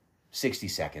minute, 60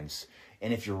 seconds.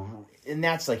 And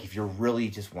that's like if you're really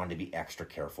just wanting to be extra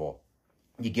careful,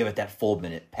 you give it that full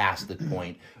minute past the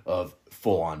point of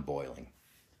full-on boiling.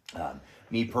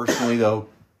 Me personally, though,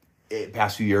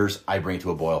 past few years, I bring it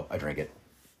to a boil, I drink it,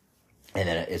 and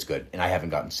then it's good, and I haven't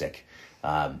gotten sick.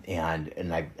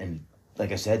 And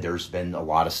like I said, there's been a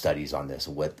lot of studies on this,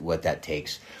 what that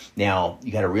takes. Now,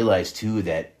 you got to realize too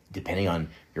that depending on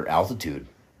your altitude,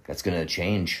 that's going to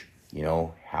change,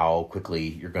 how quickly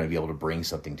you're going to be able to bring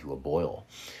something to a boil.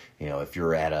 If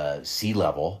you're at a sea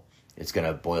level, it's going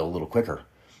to boil a little quicker,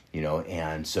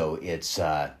 and so it's,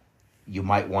 you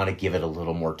might want to give it a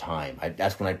little more time.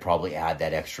 That's when I'd probably add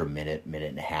that extra minute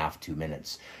and a half, 2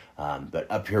 minutes. But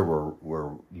up here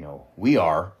where we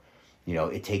are,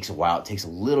 it takes a while. It takes a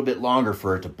little bit longer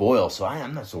for it to boil. So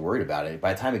I'm not so worried about it.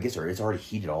 By the time it gets there, it's already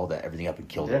heated everything up and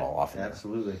killed it all off.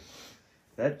 Absolutely.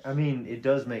 It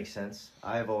does make sense.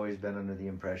 I've always been under the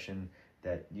impression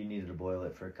that you needed to boil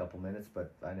it for a couple minutes,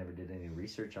 but I never did any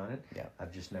research on it. Yeah.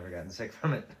 I've just never gotten sick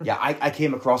from it. Yeah, I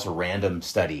came across a random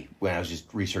study when I was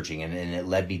just researching, and it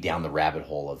led me down the rabbit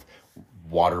hole of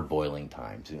water boiling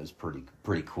times, and it was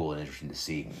pretty cool and interesting to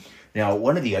see. Now,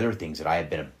 one of the other things that I have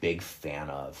been a big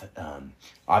fan of,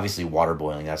 obviously water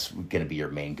boiling, that's going to be your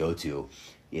main go-to,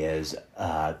 is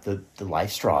the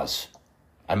life straws.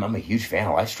 I'm a huge fan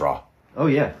of life straw. Oh,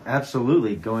 yeah,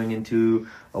 absolutely. Going into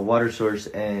a water source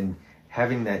and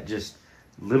having that just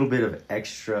little bit of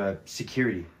extra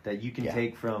security that you can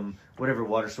take from whatever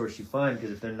water source you find, because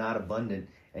if they're not abundant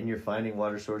and you're finding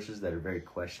water sources that are very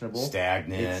questionable,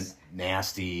 stagnant,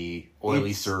 nasty,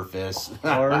 oily surface,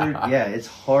 hard. Yeah, it's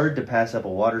hard to pass up a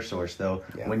water source though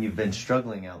when you've been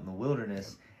struggling out in the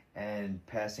wilderness, and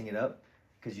passing it up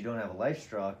because you don't have a life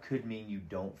straw could mean you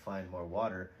don't find more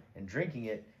water, and drinking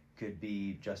it could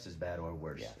be just as bad or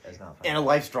worse as not finding. And a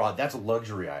life straw, that's a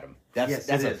luxury item. That's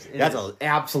an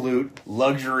absolute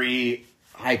luxury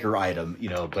hiker item,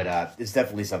 but it's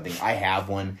definitely something. I have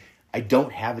one. I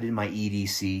don't have it in my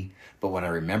EDC, but when I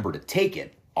remember to take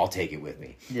it, I'll take it with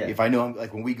me. Yeah. If I know,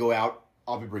 when we go out,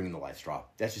 I'll be bringing the life straw.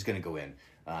 That's just going to go in.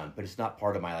 But it's not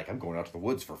part of my, I'm going out to the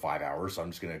woods for 5 hours, so I'm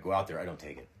just going to go out there. I don't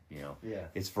take it, Yeah.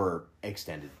 It's for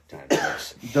extended time.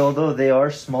 Though they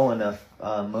are small enough,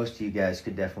 most of you guys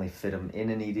could definitely fit them in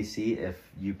an EDC if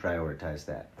you prioritize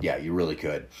that. Yeah, you really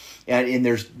could. And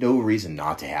there's no reason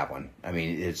not to have one. I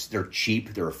mean, they're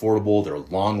cheap, they're affordable, they're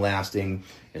long-lasting,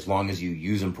 as long as you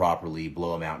use them properly,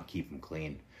 blow them out, and keep them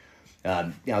clean.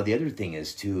 Now, the other thing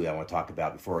is, too, I want to talk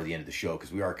about before the end of the show,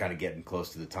 because we are kind of getting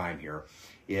close to the time here,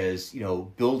 is,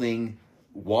 building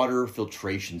water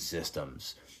filtration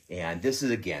systems. And this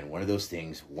is, again, one of those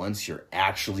things, once you're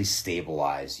actually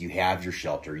stabilized, you have your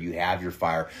shelter, you have your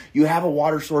fire, you have a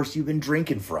water source you've been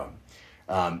drinking from.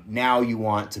 Now you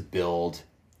want to build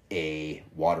a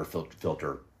water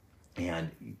filter.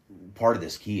 And part of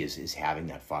this key is having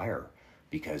that fire,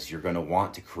 because you're going to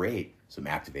want to create some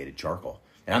activated charcoal.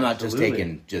 And I'm not just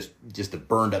taking just the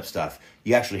burned up stuff.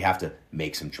 You actually have to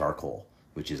make some charcoal,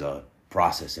 which is a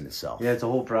process in itself. Yeah, it's a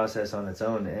whole process on its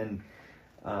own. And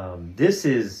this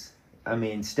is,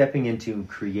 stepping into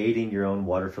creating your own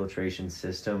water filtration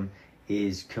system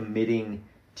is committing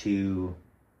to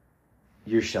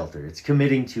your shelter. It's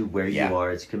committing to where you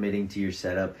are. It's committing to your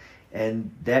setup.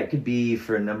 And that could be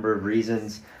for a number of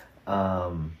reasons.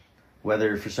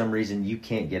 Whether for some reason you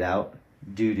can't get out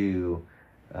due to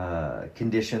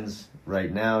conditions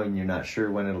right now and you're not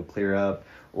sure when it'll clear up,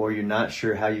 or you're not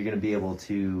sure how you're going to be able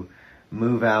to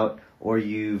move out, or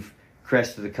you've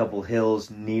crested a couple hills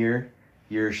near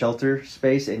your shelter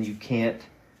space and you can't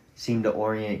seem to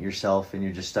orient yourself and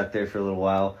you're just stuck there for a little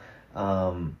while.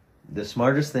 The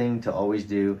smartest thing to always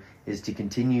do is to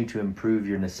continue to improve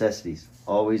your necessities.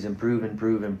 Always improve, and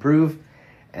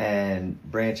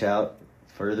branch out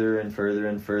further and further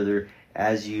and further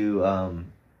as you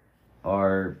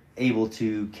are able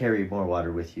to carry more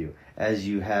water with you, as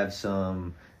you have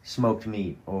some smoked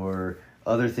meat or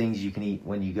other things you can eat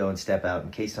when you go and step out in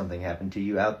case something happened to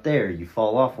you out there. You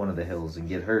fall off one of the hills and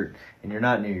get hurt and you're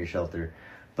not near your shelter.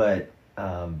 But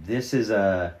this is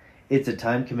it's a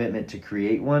time commitment to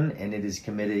create one, and it is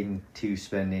committing to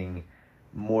spending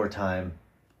more time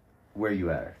where you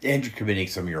are. And you're committing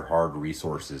some of your hard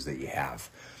resources that you have,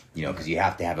 because you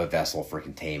have to have a vessel for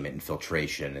containment and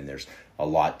filtration, and there's a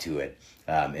lot to it.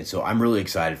 And so I'm really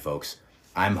excited, folks.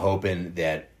 I'm hoping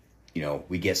that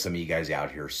we get some of you guys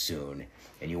out here soon,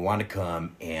 and you want to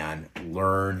come and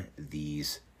learn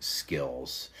these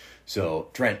skills. So,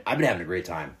 Trent, I've been having a great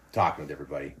time talking with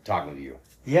everybody, talking with you.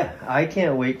 Yeah, I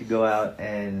can't wait to go out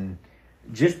and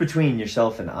just between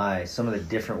yourself and I, some of the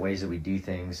different ways that we do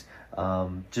things,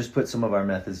 just put some of our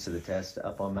methods to the test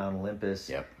up on Mount Olympus.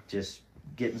 Yep. Just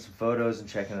getting some photos and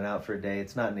checking it out for a day.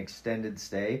 It's not an extended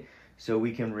stay, so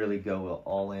we can really go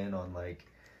all in on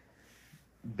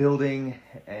building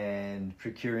and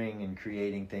procuring and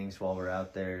creating things while we're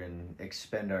out there and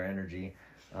expend our energy.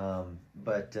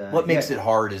 But what makes it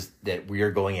hard is that we are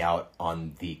going out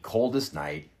on the coldest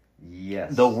night.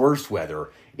 Yes. The worst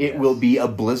weather. It will be a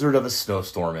blizzard of a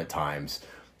snowstorm at times.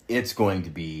 It's going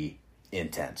to be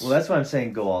intense. Well, that's why I'm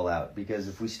saying go all out, because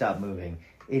if we stop moving,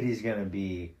 it is going to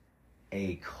be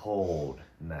a cold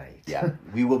night. Yeah.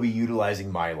 We will be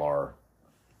utilizing Mylar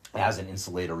as an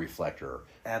insulator reflector.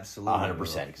 Absolutely.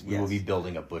 100%. Because we will be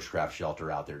building a bushcraft shelter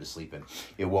out there to sleep in.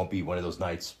 It won't be one of those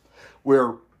nights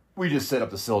where we just set up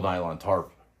the sill nylon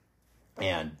tarp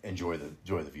and enjoy the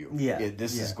view. Yeah.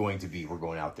 This is going to be, we're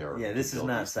going out there. Yeah, this is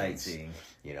not sightseeing.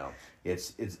 You know,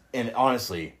 it's, and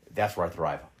honestly, that's where I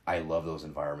thrive. I love those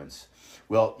environments.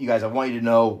 Well, you guys, I want you to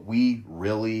know we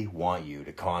really want you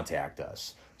to contact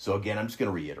us. So again, I'm just going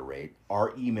to reiterate.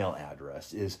 Our email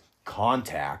address is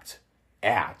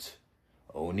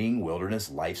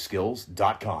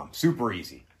contact@owningwildernesslifeskills.com. Super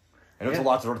easy. I know it's a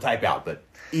lot to sort of type out, but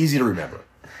easy to remember.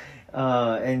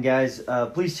 And guys,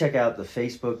 please check out the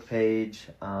Facebook page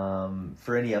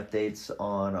for any updates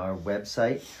on our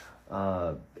website.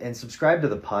 And subscribe to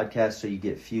the podcast so you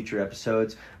get future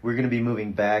episodes. We're going to be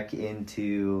moving back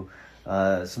into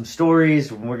some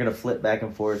stories. We're going to flip back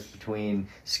and forth between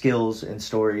skills and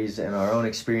stories and our own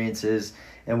experiences.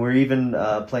 And we're even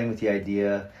playing with the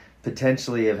idea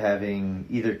potentially of having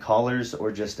either callers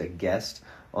or just a guest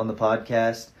on the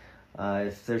podcast.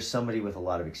 If there's somebody with a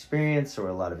lot of experience or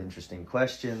a lot of interesting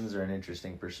questions or an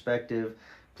interesting perspective,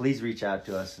 please reach out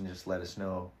to us and just let us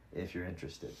know if you're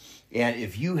interested. And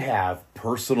if you have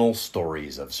personal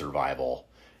stories of survival,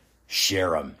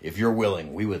 share them. If you're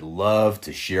willing, we would love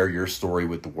to share your story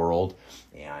with the world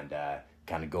and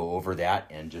kind of go over that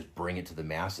and just bring it to the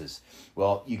masses.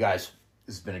 Well, you guys,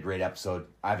 this has been a great episode.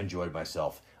 I've enjoyed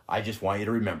myself. I just want you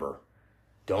to remember,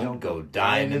 don't go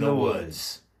dying in the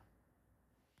woods.